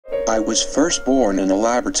I was first born in a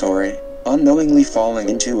laboratory, unknowingly falling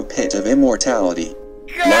into a pit of immortality.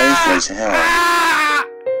 Life was hell.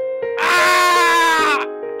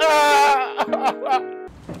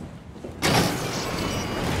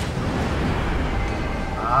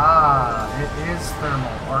 Ah, it is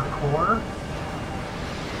thermal. Or core?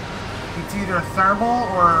 It's either thermal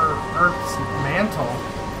or Earth's mantle.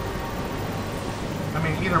 I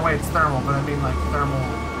mean, either way it's thermal, but I mean like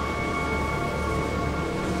thermal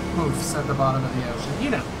poofs at the bottom of the ocean. You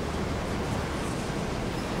know.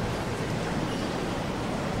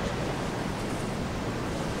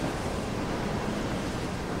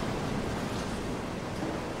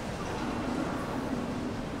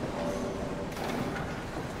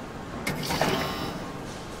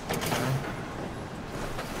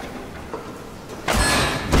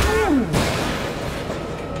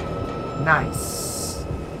 Nice.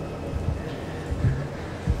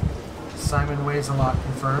 Simon weighs a lot,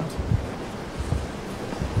 confirmed.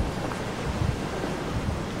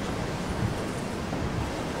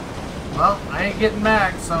 Well, I ain't getting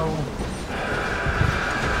back, so...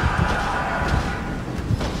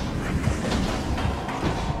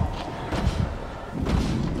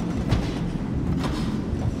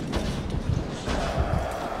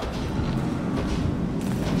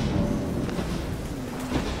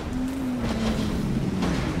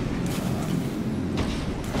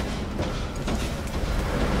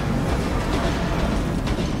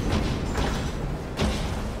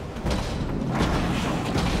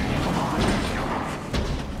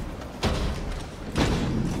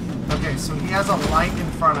 So he has a light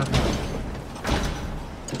in front of him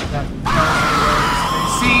that tells me where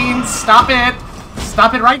he's seen. Stop it!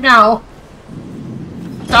 Stop it right now!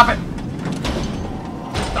 Stop it!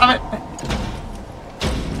 Stop it!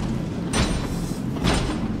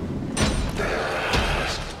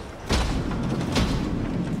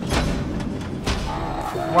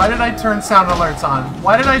 Why did I turn sound alerts on?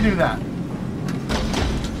 Why did I do that?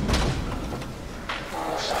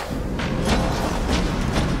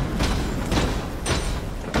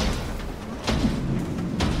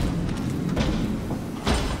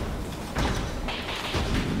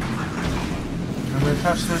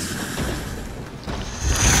 Touch this.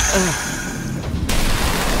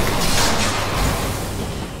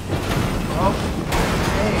 Oh,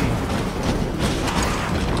 hey.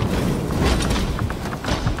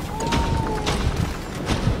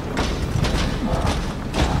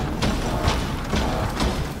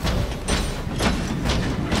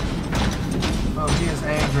 Oh, he is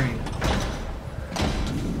angry.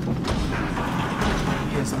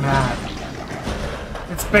 He is mad.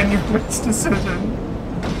 It's been your best decision.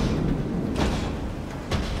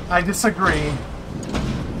 I disagree.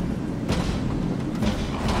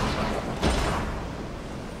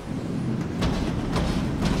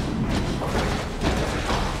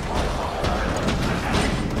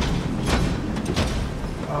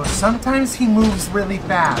 Oh, sometimes he moves really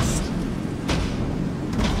fast. Do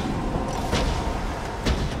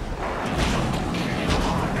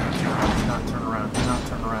not turn around. Do not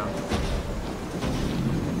turn around.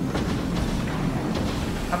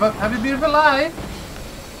 Have a beautiful life.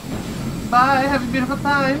 Bye, have a beautiful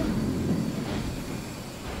time.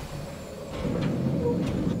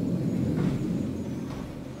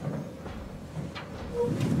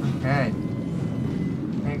 Okay.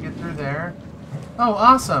 Can't get through there. Oh,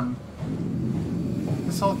 awesome.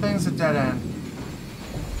 This whole thing's a dead end.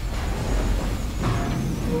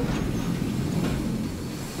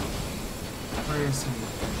 Where is he?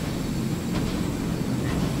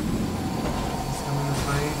 He's coming this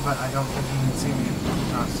way, but I don't think he can see me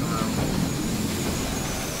across the room.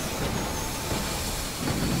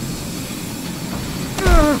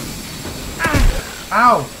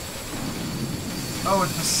 Ow! Oh,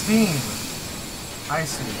 it's the steam. I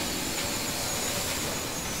see.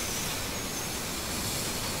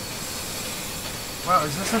 Wow,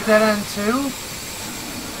 is this a dead end too?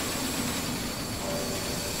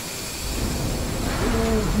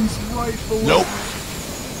 Oh, he's right below. Nope.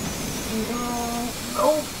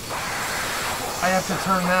 Nope. I have to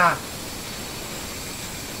turn that.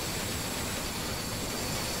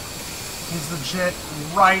 He's legit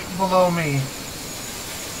right below me.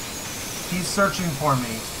 He's searching for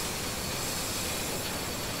me.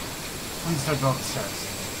 Please don't go upstairs.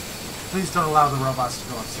 Please don't allow the robots to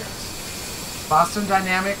go upstairs. Boston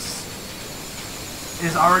Dynamics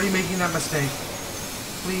is already making that mistake.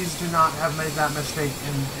 Please do not have made that mistake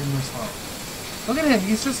in this world. Look at him.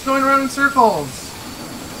 He's just going around in circles.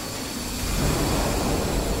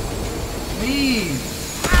 Leave.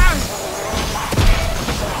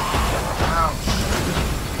 Ouch.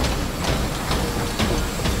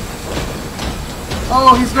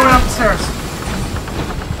 Oh, he's going up the stairs.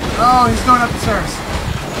 Oh, he's going up the stairs.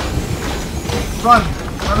 Run.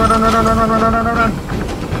 Run, run, run, run, run, run, run, run, run, run, run.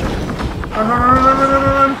 Run, run, run, run, run,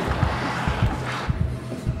 run, run.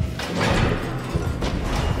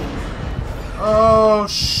 Oh,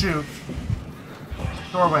 shoot.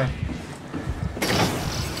 Doorway.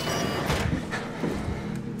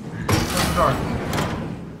 Close the door.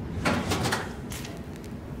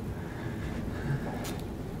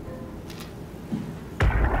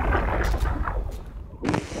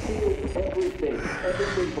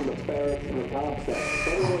 Everything from the barracks to the top set. If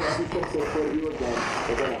anyone ever sets their foot here again,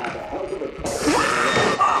 they're gonna have a hell of a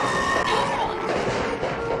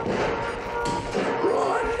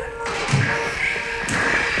Run!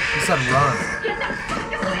 He said run.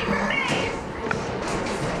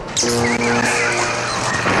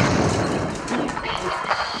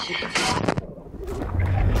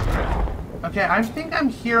 Okay, I think I'm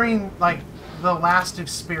hearing, like, the last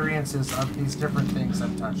experiences of these different things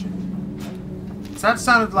I'm touching. So that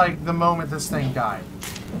sounded like the moment this thing died.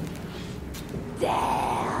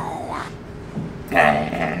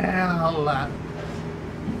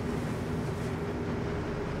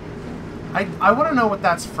 I want to know what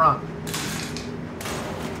that's from.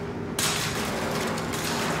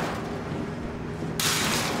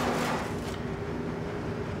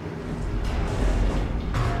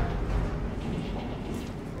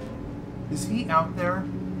 Is he out there?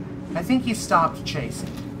 I think he stopped chasing.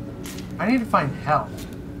 I need to find help.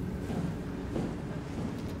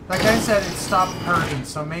 Like I said, it stopped hurting,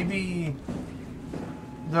 so maybe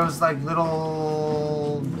those like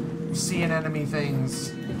little sea and enemy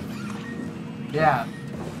things. Yeah.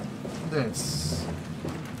 This.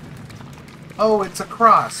 Oh, it's a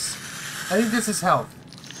cross. I think this is health.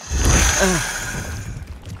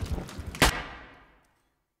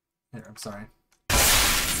 Here, I'm sorry.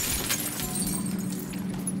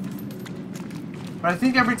 But I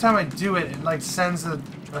think every time I do it, it like sends a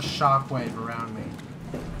shockwave around me.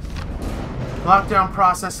 Lockdown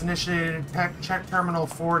process initiated. Check terminal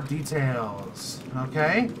 4 details.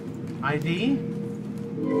 Okay. ID.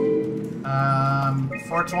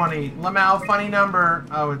 420. Lamau, funny number.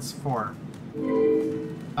 Oh, it's 4.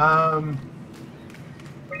 The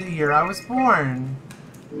year I was born.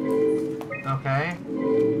 Okay.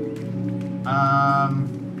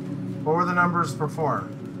 What were the numbers for 4?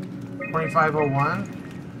 2501?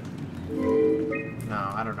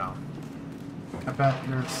 No, I don't know. I bet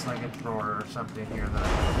there's like a drawer or something here that I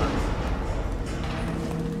can find.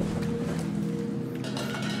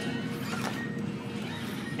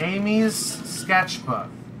 Amy's sketchbook.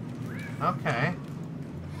 Okay.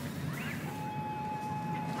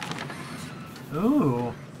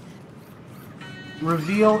 Ooh.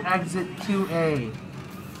 Reveal exit 2A.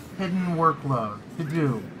 Hidden workload. To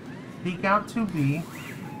do. Peek out 2B.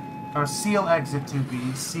 Or seal exit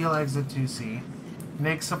 2B. Seal exit 2C.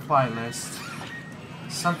 Make supply list.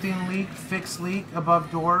 Something leak. Fix leak above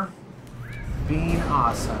door. Being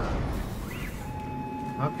awesome.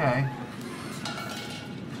 Okay.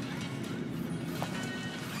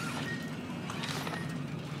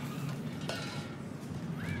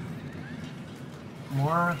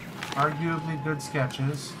 More arguably good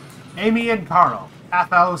sketches. Amy and Carl,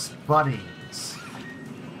 Pathos buddies.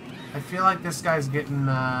 I feel like this guy's getting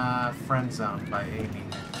friend zoned by Amy.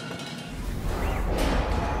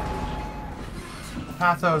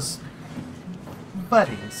 Pathos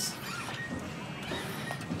buddies.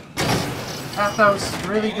 Pathos,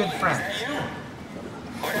 really good friends.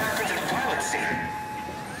 What happened to the pilot seat?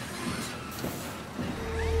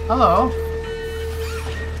 Hello.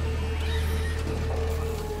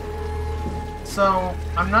 So,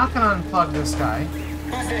 I'm not gonna unplug this guy.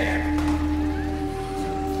 Who's there?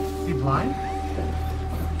 Is he blind?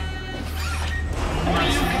 What are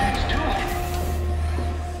you guys doing?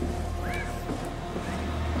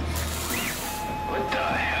 What the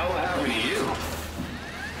hell happened to you?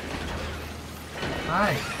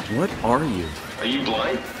 Hi. What are you? Are you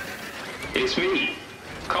blind? It's me.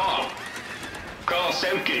 Carl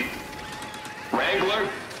Semkin. Wrangler?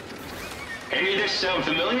 Any of this sound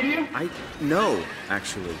familiar to you? No,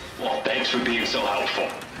 actually. Well, thanks for being so helpful.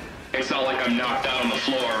 It's not like I'm knocked out on the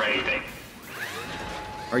floor or anything.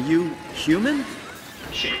 Are you human?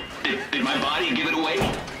 Shit, did my body give it away?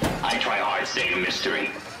 I try hard staying a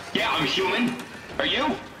mystery. Yeah, I'm human. Are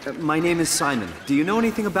you? My name is Simon. Do you know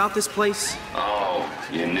anything about this place? Oh,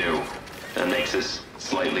 you knew. That makes this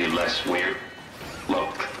slightly less weird.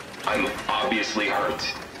 Look, I'm obviously hurt.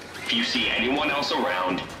 If you see anyone else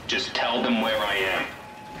around, just tell them where I am.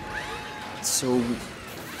 So,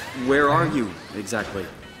 where are you, exactly?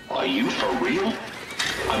 Are you for real?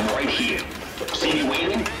 I'm right here. See see me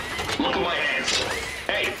waving? Look at my hands.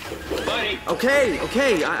 Hey, buddy.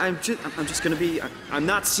 Okay, I'm just gonna be, I'm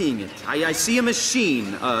not seeing it. I see a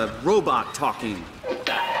machine, a robot talking. What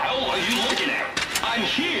the hell are you looking at? I'm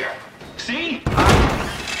here. See?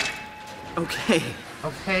 Okay.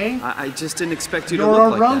 Okay. I just didn't expect you to You're look a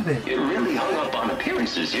like robot. that. You're really hung up on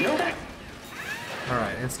appearances, you know that?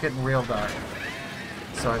 Alright, it's getting real dark.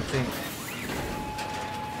 So I think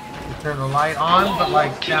you turn the light on, but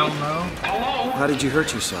like down low. Hello? How did you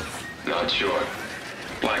hurt yourself? Not sure.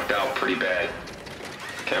 Blacked out pretty bad.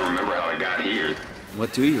 Can't remember how I got here.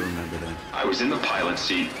 What do you remember then? I was in the pilot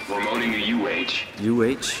seat, remoting a UH.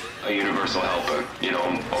 UH? A universal helper. You know,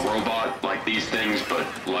 a robot like these things, but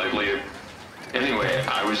livelier. Anyway,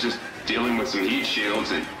 I was just dealing with some heat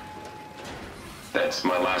shields and that's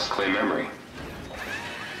my last clear memory.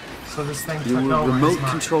 So this thing You took were over his remote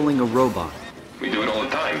mind. controlling a robot. We do it all the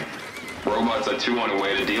time. Robots are too on a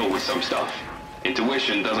way to deal with some stuff.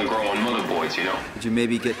 Intuition doesn't grow on motherboards, you know? Did you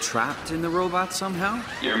maybe get trapped in the robot somehow?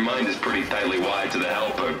 Your mind is pretty tightly wired to the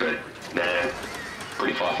helper, but nah,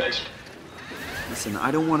 pretty far-fetched. Listen,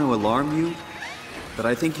 I don't want to alarm you, but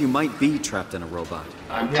I think you might be trapped in a robot.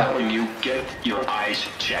 I'm telling you, get your eyes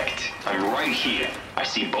checked. I'm right here. I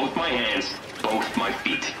see both my hands, both my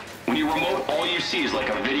feet. When you remote, all you see is like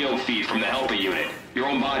a video feed from the helper unit. Your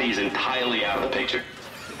own body is entirely out of the picture.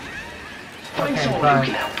 Find Okay, someone but-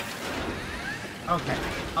 who can help. Okay,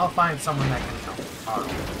 I'll find someone that can help.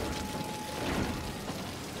 Alright.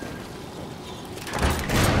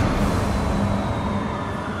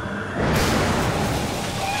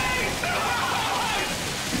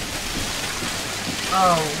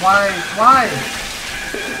 Oh, why?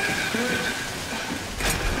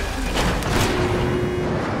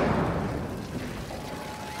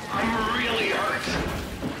 I'm really hurt.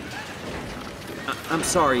 I'm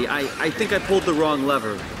sorry, I think I pulled the wrong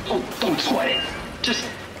lever. Oh, don't sweat it. Just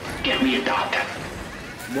get me a doctor.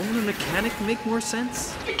 Won't a mechanic make more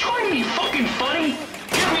sense? You trying to be fucking funny?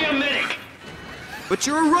 Give me a medic. But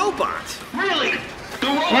you're a robot! Really? The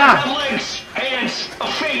robots Yeah. have legs, hands, a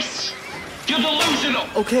face. You're delusional.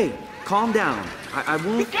 Okay, calm down. I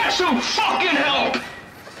won't... Get some fucking help.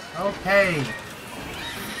 Okay.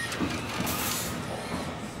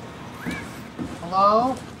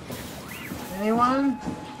 Hello? Anyone?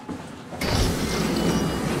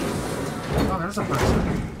 Oh, there's a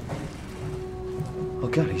person. Oh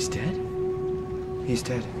god, he's dead? He's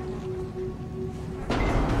dead.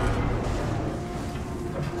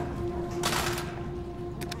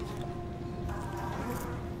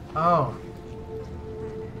 Oh.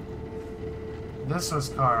 This was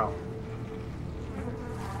Carl.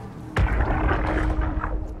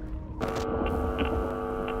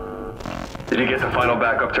 Did you get the final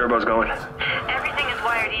backup turbos going? Everything is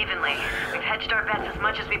wired evenly. We've hedged our bets as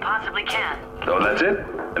much as we possibly can. So that's it?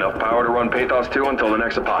 Enough power to run Pathos 2 until the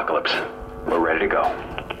next apocalypse. We're ready to go.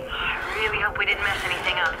 I really hope we didn't mess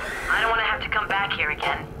anything up. I don't want to have to come back here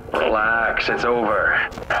again. Relax, it's over.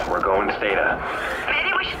 We're going to Theta.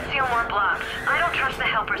 Maybe we should seal more blocks. I don't trust the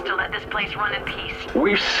helpers to let this place run in peace.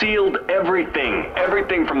 We've sealed everything.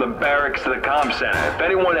 Everything from the barracks to the comm center. If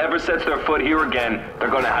anyone ever sets their foot here again, they're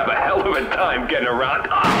gonna have a hell of a time getting around.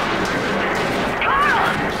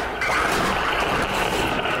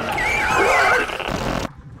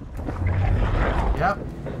 Yep.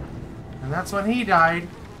 And that's when he died,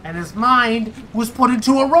 and his mind was put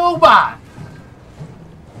into a robot.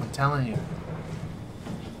 I'm telling you.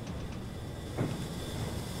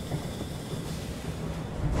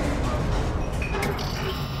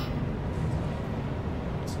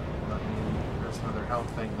 There's another health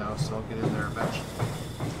thing though, so I'll get in there eventually.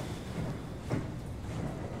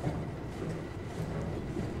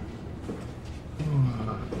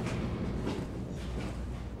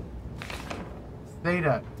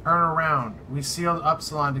 Theta, turn around. We sealed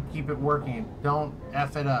Upsilon to keep it working. Don't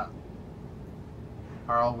F it up.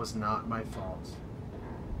 Carl was not my fault.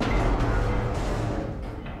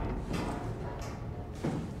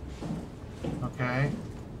 Okay.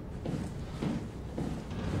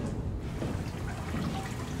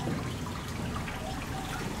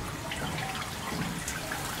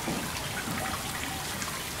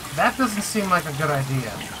 That doesn't seem like a good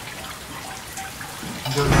idea.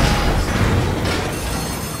 I'm doing this.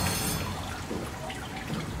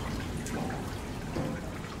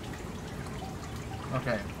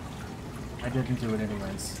 Okay. I didn't do it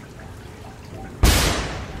anyways.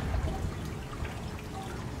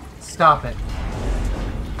 Stop it.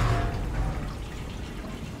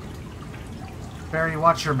 Barry,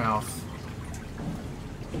 watch your mouth.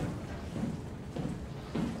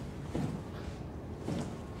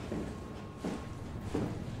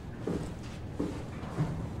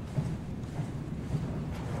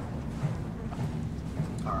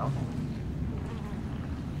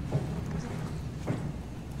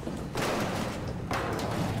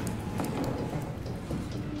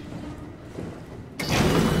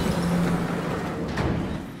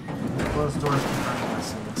 those doors confirming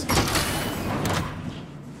us in this.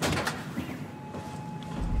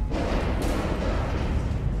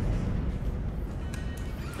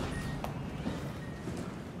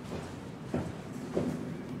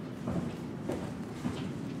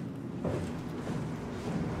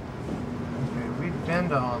 Okay, we've been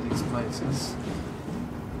to all these places.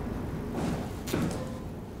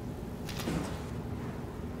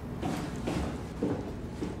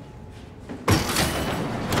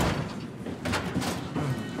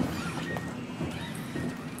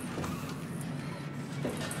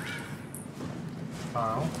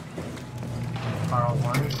 Carl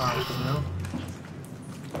 1, Carl 2.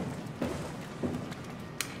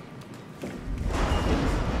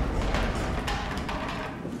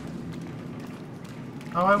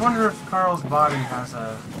 Oh, I wonder if Carl's body has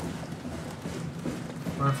a...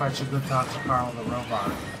 Or if I should go talk to Carl the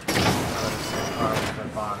robot. Carl's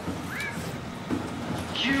dead body.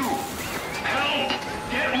 You! Help!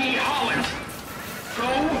 Get me Holland!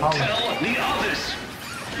 Go tell the others!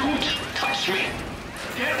 Don't touch me!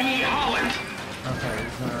 Get me Holland! Okay,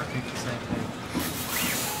 he's gonna repeat the same thing.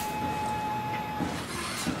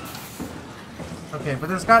 Okay, but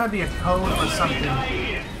there's gotta be a code or something.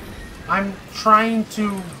 I'm trying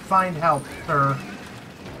to find help, sir.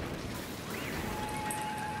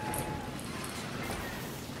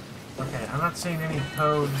 Okay, I'm not seeing any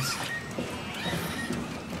codes.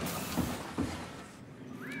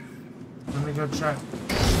 Let me go check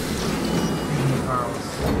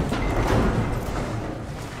Carl's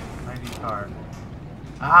ID card.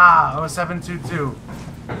 Ah, 0722.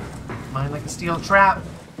 Mine like a steel trap.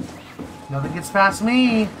 Nothing gets past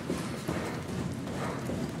me.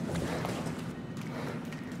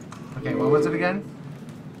 Okay, what was it again?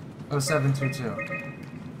 0722.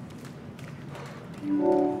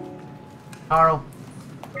 Carl.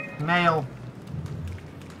 Mail.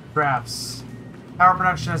 Drafts. Power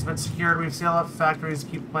production has been secured. We've sealed up factories to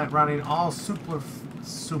keep the plant running. All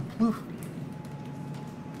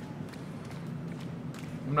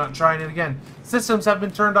I'm not trying it again. Systems have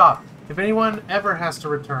been turned off. If anyone ever has to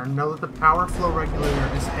return, know that the power flow regulator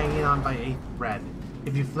is hanging on by a thread.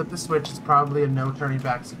 If you flip the switch, it's probably a no turning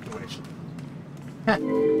back situation. I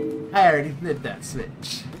already flipped that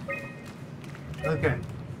switch. Okay.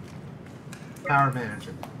 Power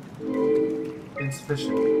manager.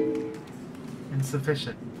 Insufficient.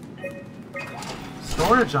 Insufficient.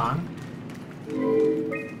 Storage on.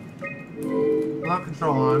 Lock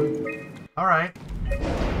control on. Alright.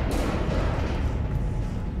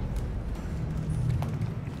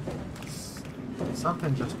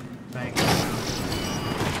 Something just banged.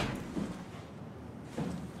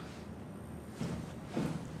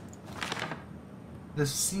 The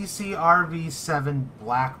CCRV-7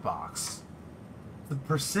 black box. The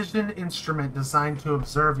precision instrument designed to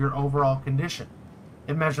observe your overall condition.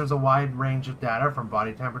 It measures a wide range of data from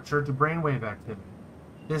body temperature to brainwave activity.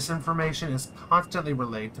 This information is constantly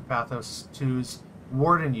relayed to Pathos 2's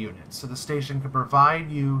Warden unit, so the station can provide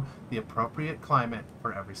you the appropriate climate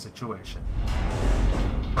for every situation.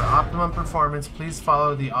 For optimum performance, please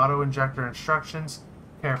follow the auto-injector instructions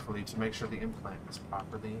carefully to make sure the implant is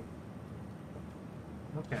properly...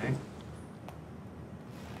 Okay.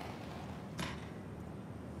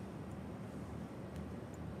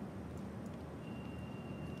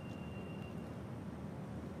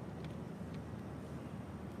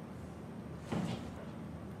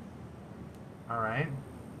 Alright.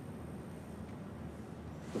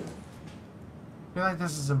 I feel like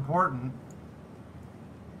this is important.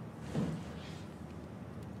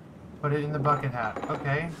 Put it in the bucket hat.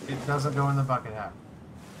 Okay, it doesn't go in the bucket hat.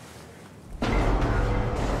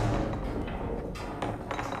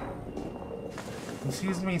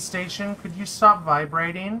 Excuse me, station, could you stop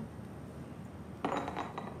vibrating?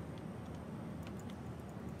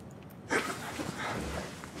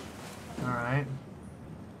 Alright.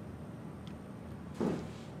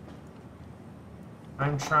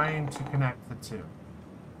 I'm trying to connect the two.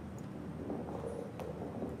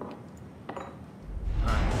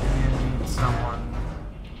 Alright, maybe I need someone.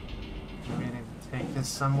 Maybe I need to take this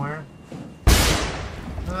somewhere.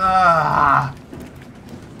 Ah!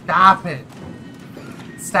 Stop it!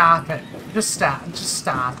 Stop it. Just stop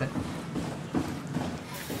it.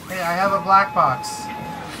 Hey, I have a black box.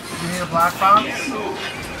 You need a black box? Can't move.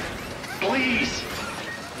 Please.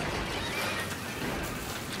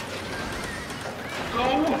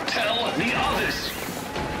 Go tell the others.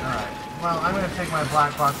 Alright. Well, I'm gonna take my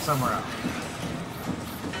black box somewhere else.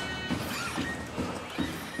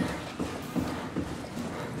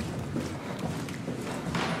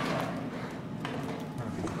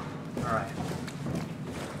 Alright.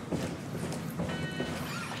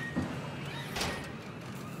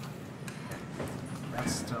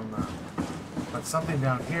 But something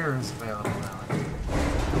down here is available now.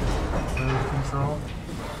 Food control.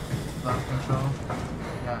 Love control.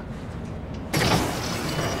 Yeah.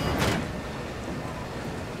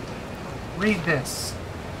 Read this.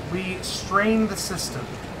 We strain the system.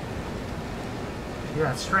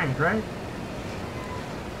 Yeah, it's strained, right?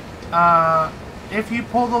 If you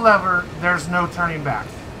pull the lever, there's no turning back.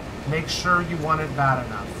 Make sure you want it bad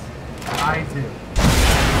enough. I do.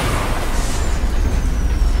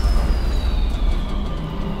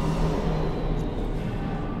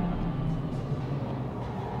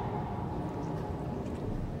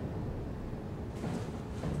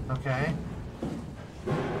 Okay.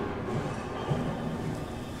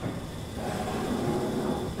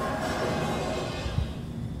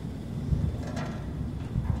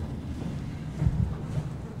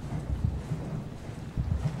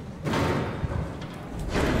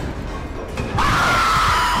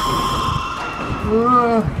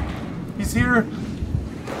 He's here.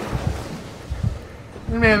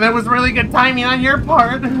 Man, that was really good timing on your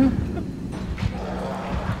part.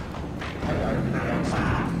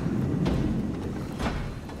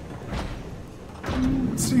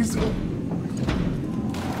 Cecil.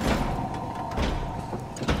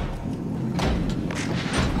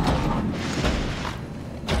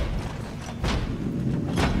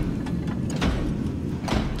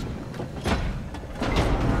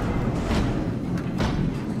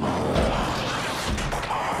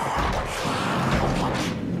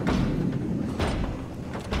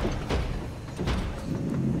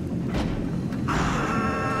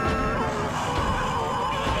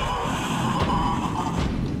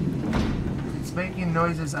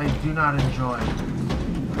 Noises I do not enjoy.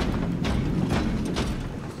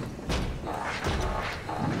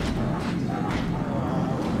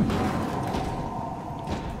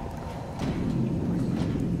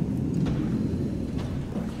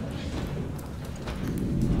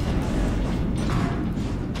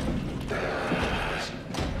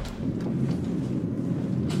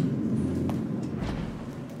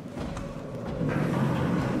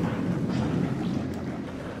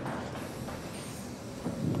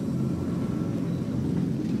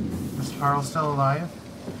 Carl's still alive?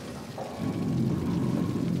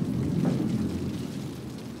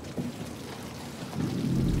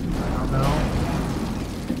 I don't know.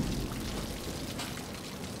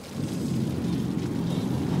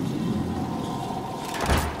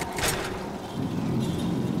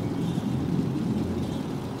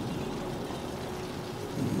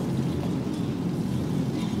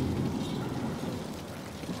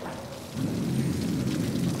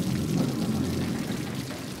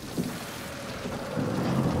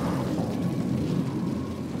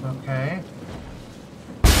 Okay.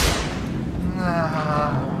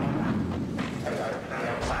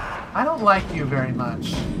 I don't like you very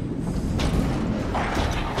much.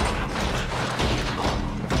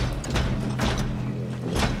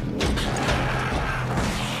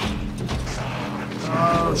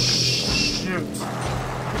 Oh, shoot.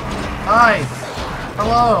 Hi.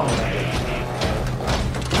 Hello.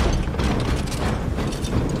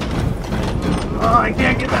 Oh, I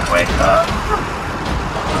can't get that way.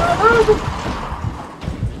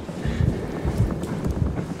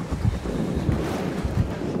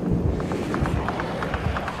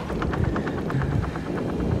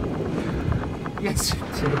 Yes, you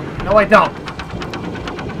do. No, I don't.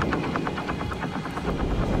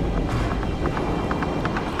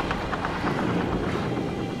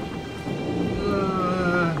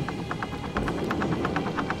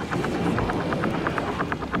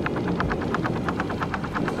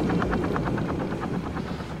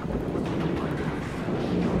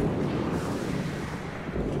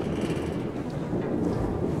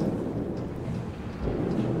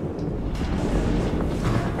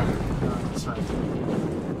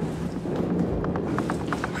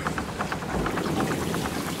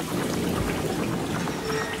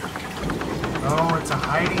 Oh, it's a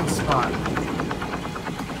hiding spot.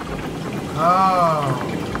 Oh.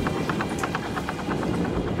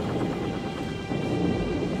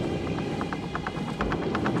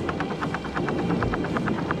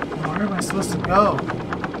 Where am I supposed to go?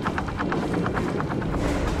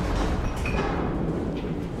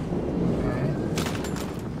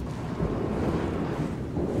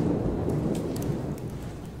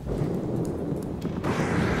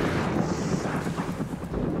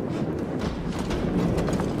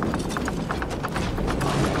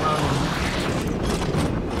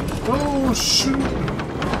 Oh, shoot!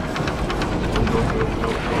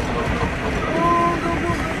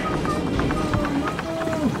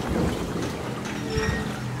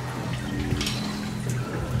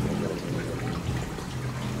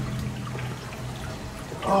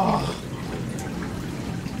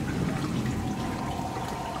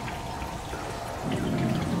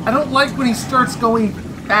 I don't like when he starts going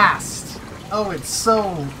fast. Oh, it's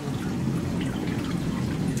so...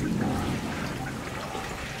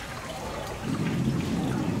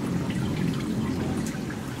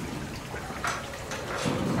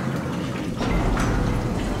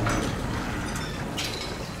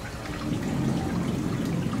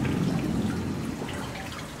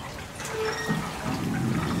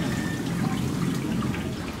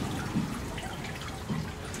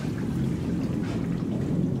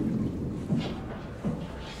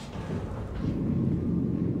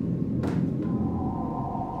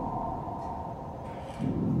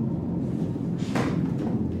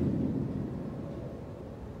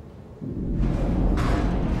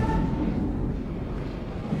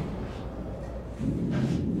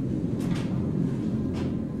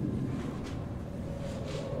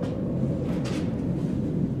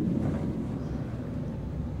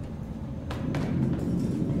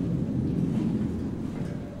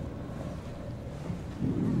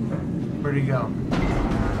 Where'd he go?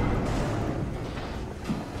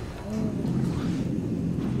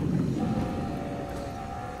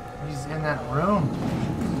 He's in that room.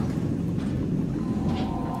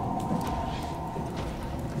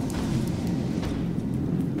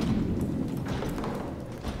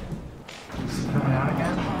 Is he coming out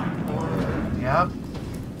again? Yep.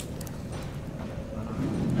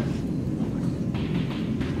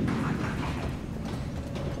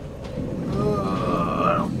 I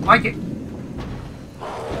don't like it.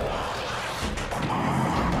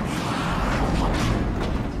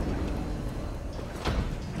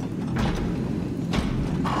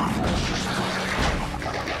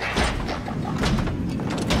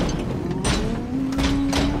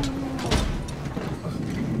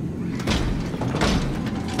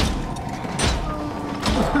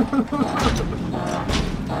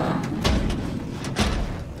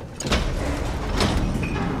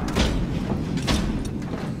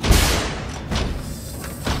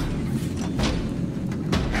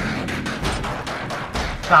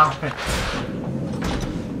 Stop it.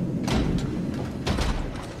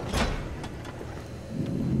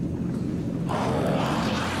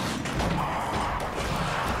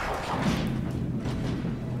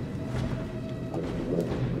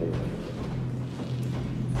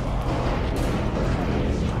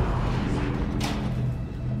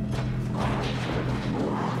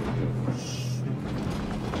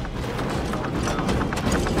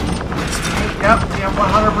 Yep,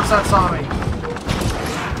 100% saw me.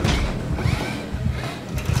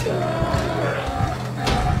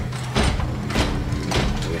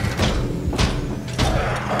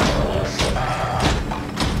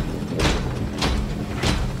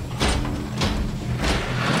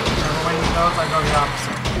 I go the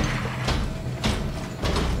opposite.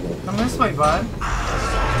 Come this way, bud.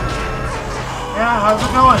 Yeah, how's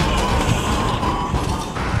it going?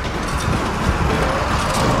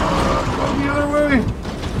 Go the other way.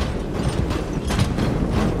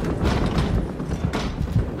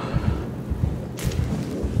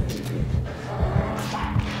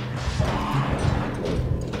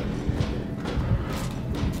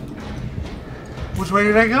 Which way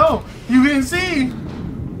did I go? You can see.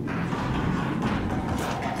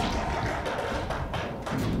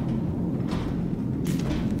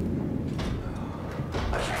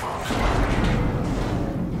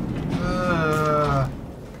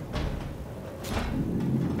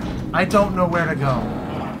 I don't know where to go.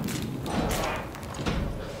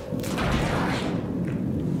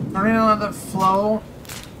 Turning on the flow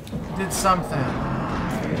did something.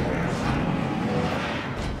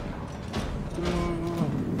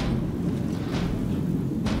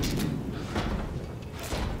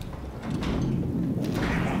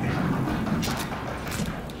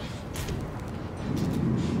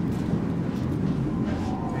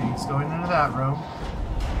 He's going into that room.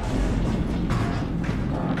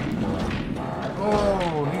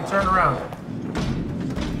 Oh, he turned around.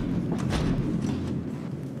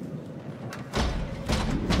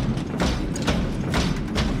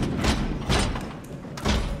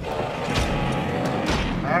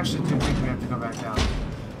 I actually do think we have to go back down.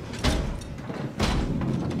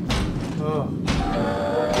 Oh.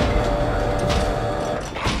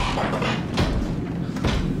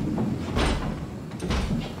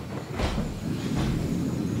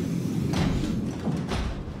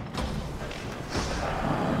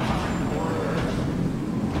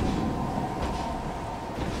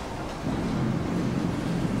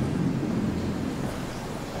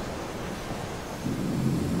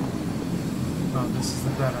 Oh, this is the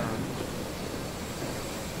dead end.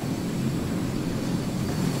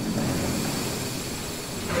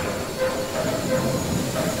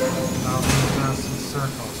 I'll move down some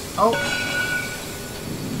circles. Oh!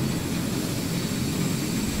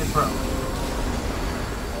 It broke.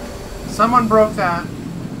 Someone broke that.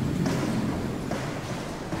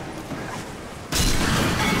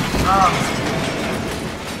 Oh.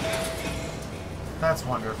 That's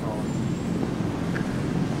wonderful.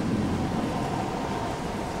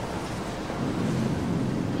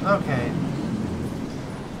 Okay.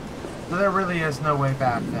 So there really is no way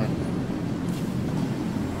back then.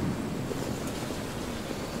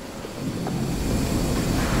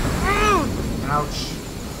 Ouch.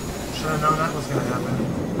 Should have known that was going to happen.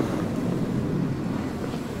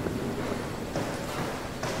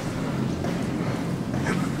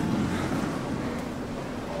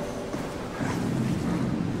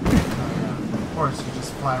 Oh yeah. Of course, you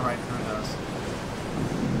just fly right through those.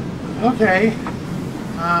 Okay.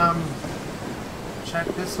 Check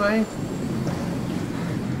this way.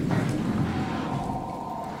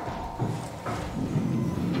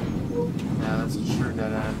 Yeah, that's a sure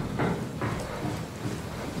dead end.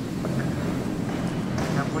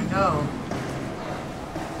 Up we go.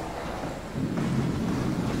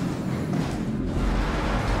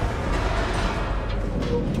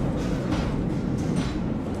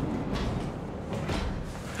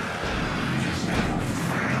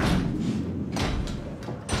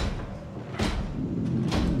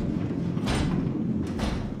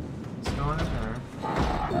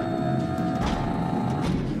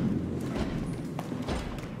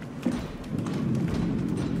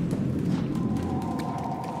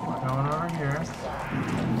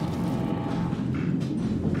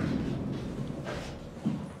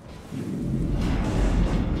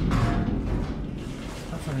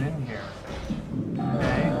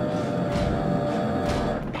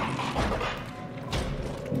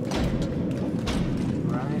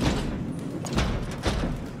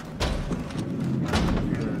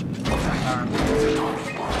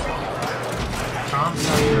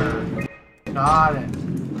 Got it.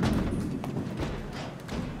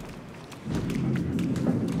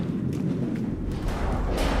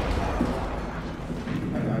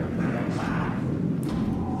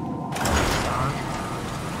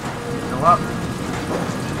 Go up.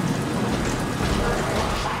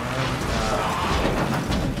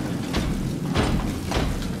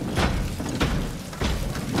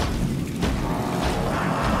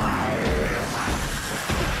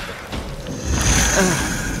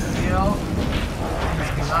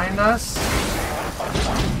 Behind us.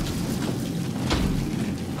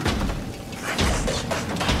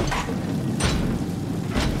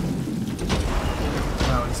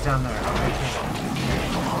 No, it's down there. Okay, cool.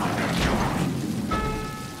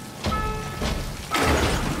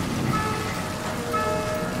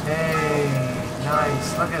 Hey, nice.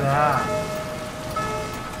 Look at that.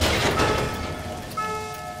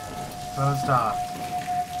 Closed off.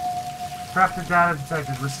 Crafted data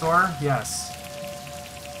detected. Restore? Yes.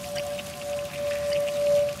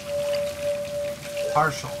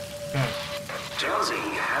 Partial. Okay. Jonesy,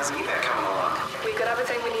 how's evac coming along? We got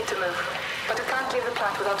everything we need to move, but we can't leave the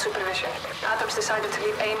plant without supervision. Adams decided to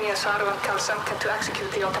leave Amy, Asaro, and Kalsanka to execute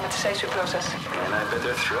the automatization process. And I bet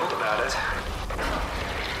they're thrilled about it.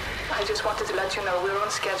 I just wanted to let you know we're on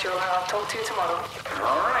schedule, and I'll talk to you tomorrow.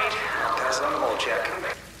 All right, I'll pass it on the mold check.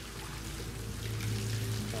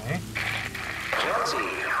 Okay. Jonesy,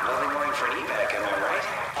 lovely morning for an evac, am I right?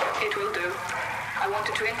 It will do. I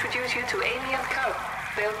wanted to introduce you to Amy and Cal.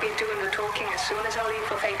 They'll be doing the talking as soon as I leave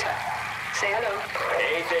for Theta. Say hello.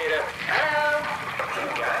 Hey, Theta. Hello. Hey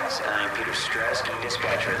guys, I'm Peter Strasky,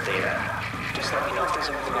 dispatcher at Theta. Just let me know if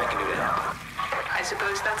there's anything I can do to help. I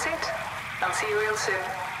suppose that's it. I'll see you real soon,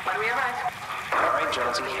 when we arrive. All right,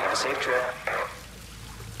 Jonesy, have a safe trip.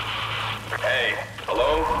 Hey,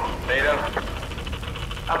 hello, Theta?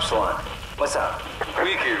 Upsilon, what's up?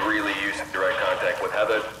 We could really use some direct contact with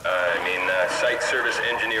Heather. Site service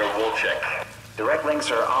engineer Wolchek. Direct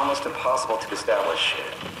links are almost impossible to establish.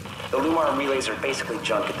 The Lumar relays are basically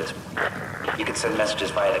junk at this point. You can send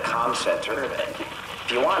messages via the comm center, and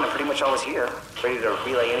if you want, I'm pretty much always here, ready to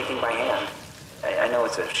relay anything by hand. I know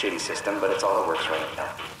it's a shitty system, but it's all that works right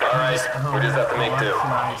now. All right, we just have to make do.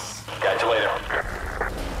 Nice. Catch you later.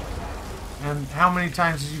 And how many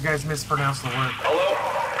times did you guys mispronounce the word? Hello?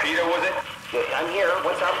 Peter, was it? Yeah, I'm here.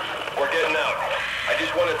 What's up? We're getting out. I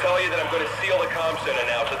just want to tell you that I'm going to seal the comm center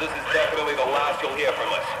now, so this is definitely the last you'll hear from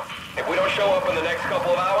us. If we don't show up in the next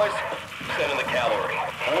couple of hours, send in the cavalry.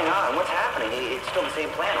 Hang on, what's happening? It's still the same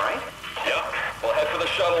plan, right? Yep. We'll head for the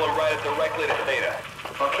shuttle and ride it directly to Theta.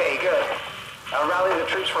 Okay, good. I'll rally the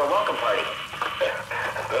troops for a welcome party.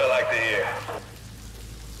 That's what I like to hear.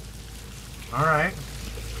 Alright.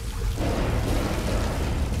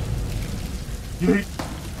 Yeet.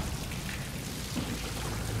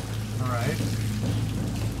 Alright.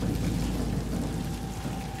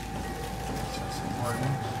 That's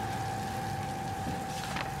important.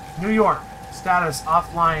 New York. Status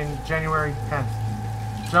offline January 10th.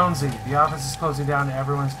 Jonesy, the office is closing down and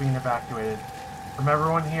everyone's being evacuated. From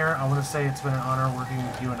everyone here, I want to say it's been an honor working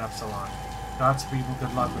with you and Epsilon. Godspeed and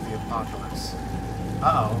good luck with the apocalypse.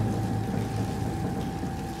 Uh-oh.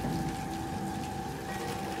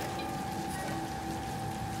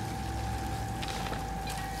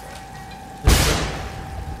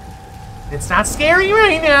 It's not scary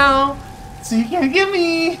right now, so you can't get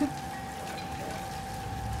me.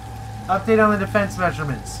 Update on the defense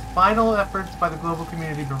measurements. Final efforts by the global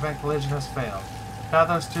community to prevent collision has failed.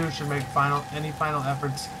 Pathos 2 should make any final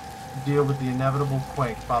efforts to deal with the inevitable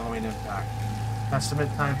quake following impact. Estimate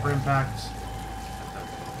time for impact.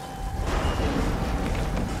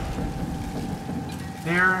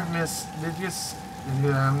 Dear Miss Lydius,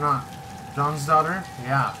 I'm not John's daughter?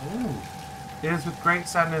 Yeah. Ooh. It is with great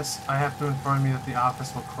sadness I have to inform you that the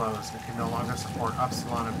office will close and can no longer support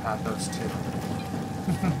Upsilon and Pathos 2.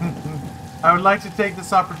 I would like to take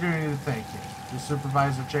this opportunity to thank you, your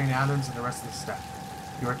supervisor Jane Adams, and the rest of the staff.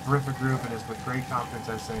 You are a terrific group, and it is with great confidence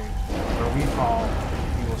I say, where we fall,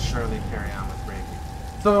 you will surely carry on with bravery.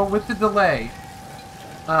 So with the delay,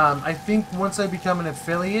 I think once I become an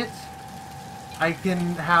affiliate, I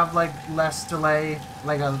can have like less delay,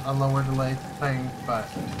 like a lower delay thing, but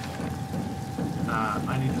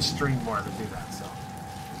I need to stream more to do that. So,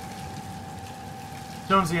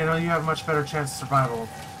 Jonesy, I know you have a much better chance of survival,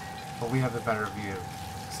 but we have the better view.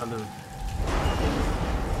 Salute.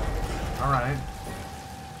 All right.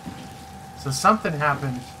 So something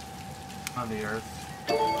happened on the Earth.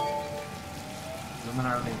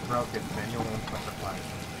 Luminarly broken. Manual butterfly.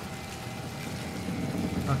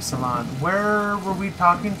 Epsilon. Where were we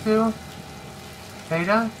talking to?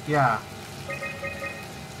 Theta? Yeah.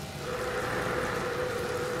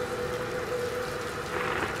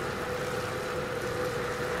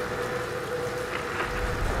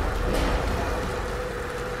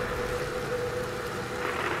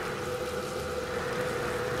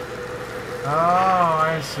 Oh,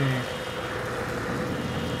 I see.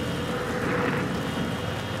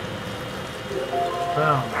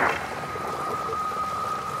 Boom.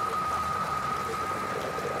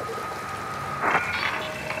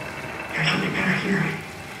 There's something better here.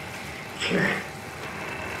 Here.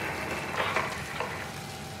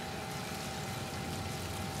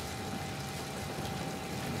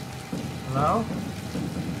 Hello?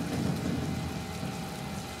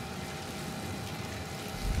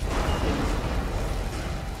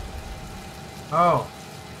 Oh.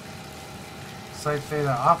 Site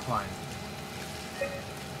Theta offline.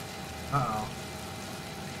 Uh-oh.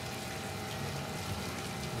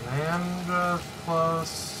 Lambda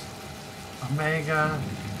close. Omega.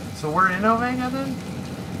 So we're in Omega then?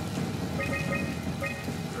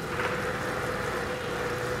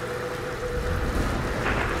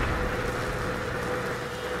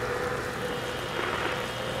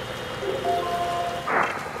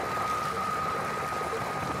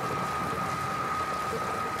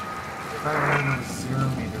 That 0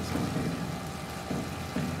 meters away.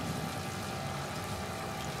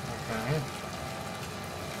 Okay.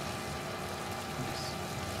 Oops.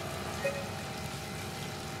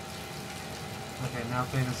 Okay, now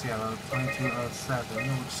Theta's yellow, 2207.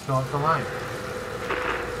 We'll just go up the line.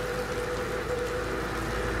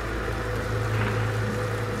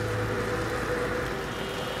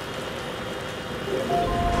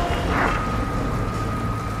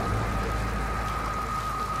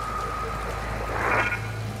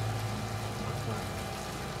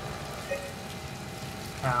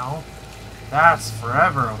 Ow. That's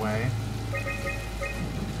forever away.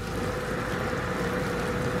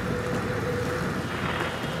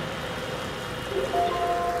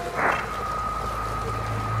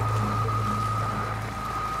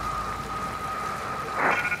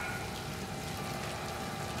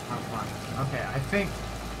 Okay, I think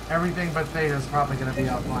everything but Theta is probably going to be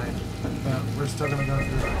offline, but we're still going to go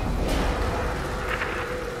through it.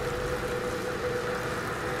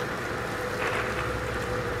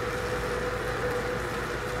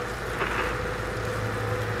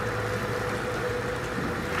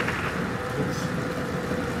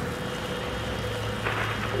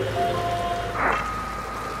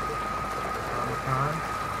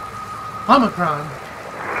 Omicron.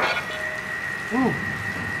 Ooh.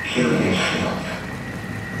 Kill yourself.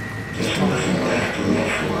 There's nothing left to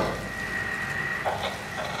live for.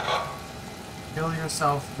 Kill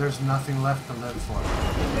yourself. There's nothing left to live for.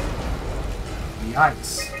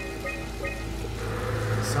 Yikes.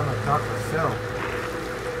 Son of Dr. Phil.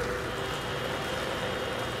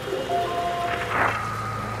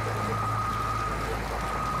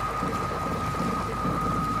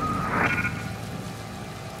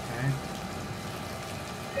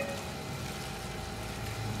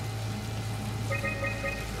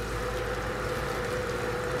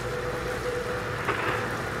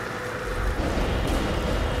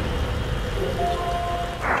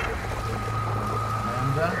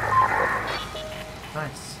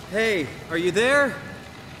 Hey, are you there?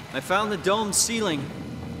 I found the dome ceiling.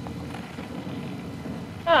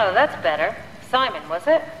 Oh, that's better. Simon, was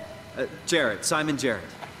it? Jarrett, Simon Jarrett.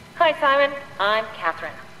 Hi, Simon. I'm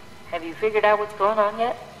Catherine. Have you figured out what's going on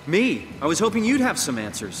yet? Me? I was hoping you'd have some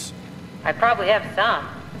answers. I probably have some.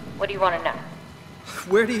 What do you want to know?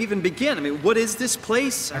 Where do you even begin? I mean, what is this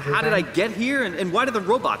place? How did I get here? And why do the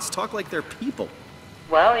robots talk like they're people?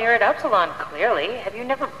 Well, you're at Upsilon, clearly. Have you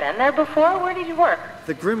never been there before? Where did you work?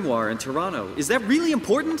 The Grimoire in Toronto. Is that really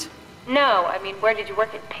important? No, I mean, where did you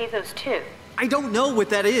work at Pathos 2? I don't know what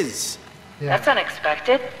that is. Yeah. That's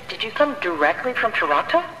unexpected. Did you come directly from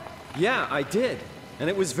Toronto? Yeah, I did. And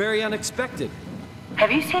it was very unexpected.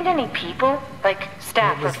 Have you seen any people? Like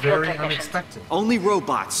staff It was or field very technicians? unexpected. Only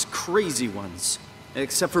robots, crazy ones.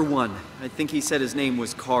 Except for one. I think he said his name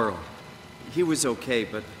was Carl. He was okay,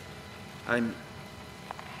 but I'm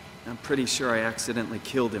pretty sure I accidentally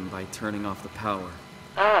killed him by turning off the power.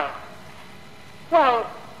 Oh. Well,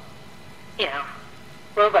 you know,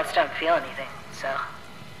 robots don't feel anything, so...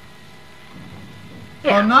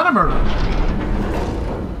 Oh, not a murder.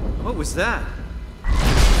 What was that?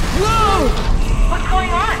 Whoa! What's going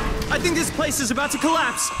on? I think this place is about to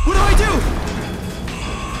collapse. What do I do?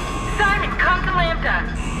 Simon, come to Lambda.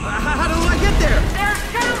 How do I get there? There are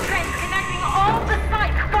shuttle trains connecting all the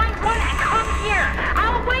sites. Find one and come here.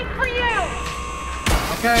 I'll wait for you.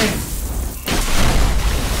 Okay.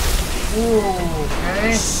 Ooh,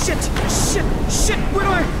 okay. Shit!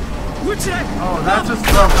 Where should I? Oh, that just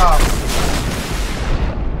broke off.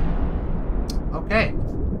 Okay.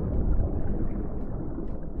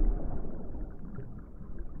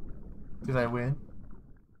 Did I win?